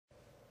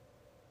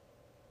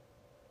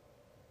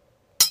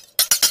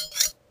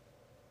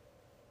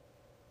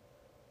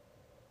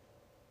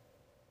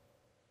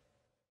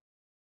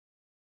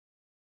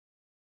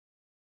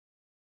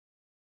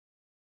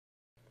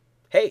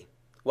Hey,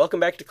 welcome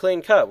back to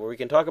Clean Cut, where we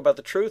can talk about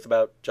the truth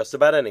about just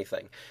about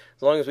anything,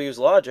 as long as we use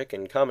logic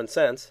and common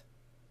sense.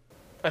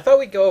 I thought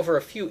we'd go over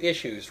a few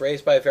issues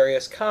raised by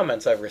various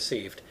comments I've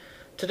received.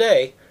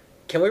 Today,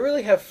 can we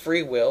really have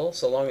free will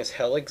so long as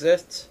hell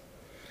exists?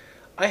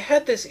 I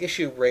had this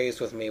issue raised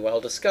with me while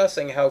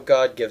discussing how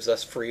God gives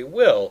us free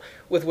will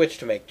with which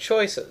to make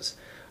choices.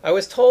 I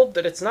was told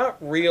that it's not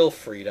real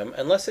freedom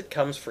unless it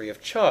comes free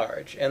of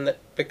charge, and that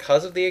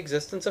because of the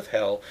existence of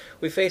hell,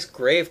 we face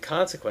grave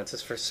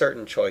consequences for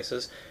certain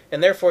choices,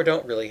 and therefore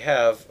don't really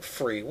have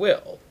free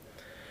will.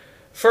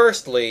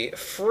 Firstly,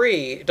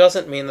 free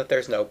doesn't mean that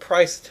there's no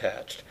price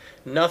attached.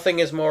 Nothing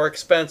is more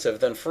expensive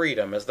than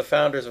freedom, as the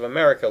founders of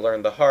America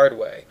learned the hard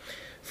way.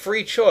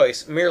 Free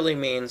choice merely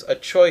means a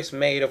choice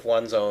made of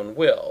one's own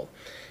will.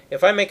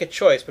 If I make a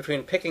choice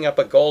between picking up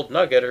a gold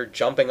nugget or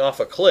jumping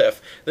off a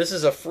cliff, this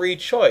is a free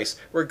choice,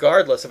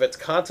 regardless of its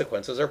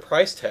consequences or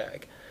price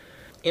tag.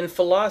 In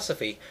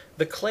philosophy,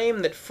 the claim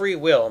that free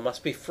will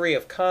must be free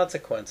of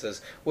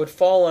consequences would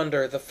fall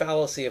under the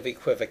fallacy of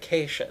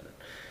equivocation.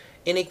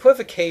 In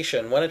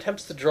equivocation, one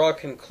attempts to draw a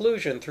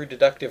conclusion through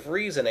deductive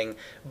reasoning,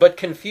 but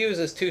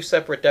confuses two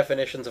separate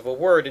definitions of a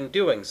word in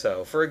doing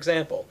so. For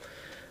example,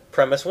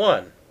 Premise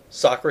 1,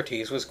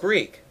 Socrates was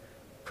Greek.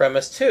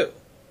 Premise 2,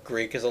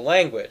 Greek is a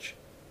language.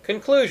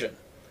 Conclusion,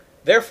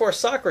 therefore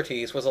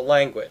Socrates was a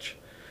language.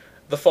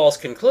 The false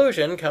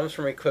conclusion comes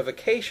from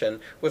equivocation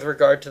with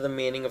regard to the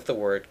meaning of the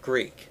word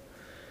Greek.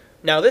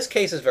 Now this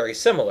case is very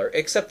similar,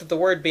 except that the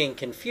word being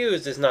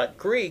confused is not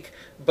Greek,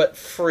 but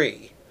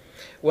free.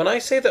 When I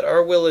say that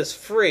our will is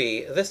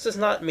free, this does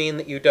not mean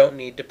that you don't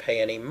need to pay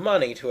any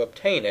money to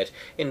obtain it.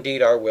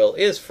 Indeed, our will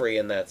is free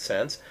in that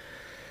sense,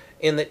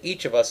 in that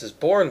each of us is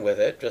born with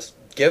it, just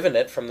given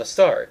it from the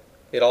start.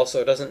 It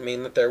also doesn't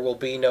mean that there will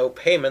be no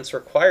payments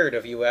required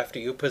of you after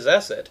you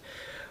possess it.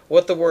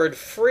 What the word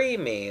free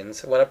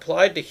means, when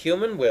applied to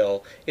human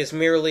will, is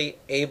merely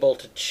able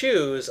to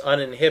choose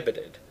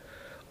uninhibited.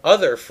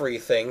 Other free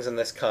things in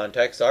this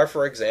context are,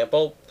 for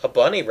example, a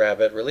bunny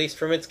rabbit released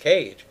from its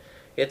cage.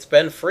 It's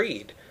been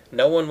freed.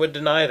 No one would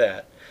deny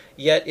that.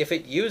 Yet, if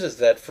it uses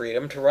that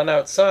freedom to run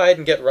outside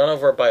and get run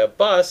over by a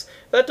bus,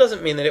 that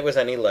doesn't mean that it was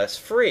any less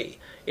free.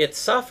 It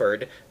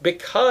suffered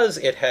because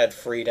it had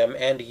freedom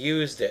and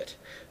used it.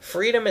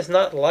 Freedom is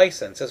not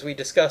license, as we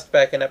discussed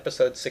back in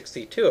episode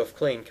 62 of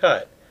Clean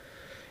Cut.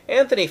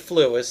 Anthony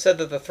Flew has said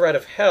that the threat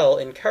of hell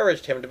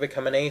encouraged him to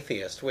become an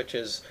atheist, which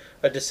is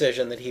a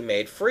decision that he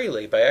made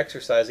freely by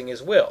exercising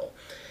his will.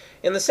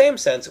 In the same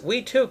sense,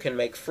 we too can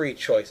make free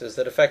choices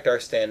that affect our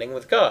standing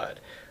with God.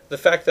 The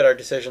fact that our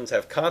decisions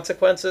have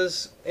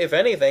consequences, if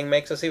anything,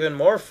 makes us even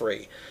more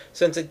free,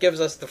 since it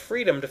gives us the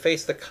freedom to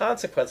face the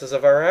consequences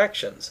of our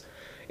actions.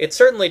 It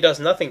certainly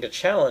does nothing to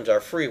challenge our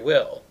free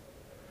will.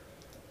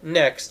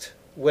 Next,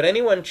 would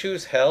anyone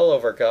choose hell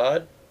over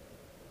God?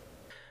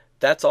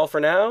 That's all for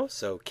now,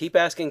 so keep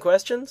asking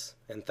questions,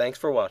 and thanks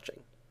for watching.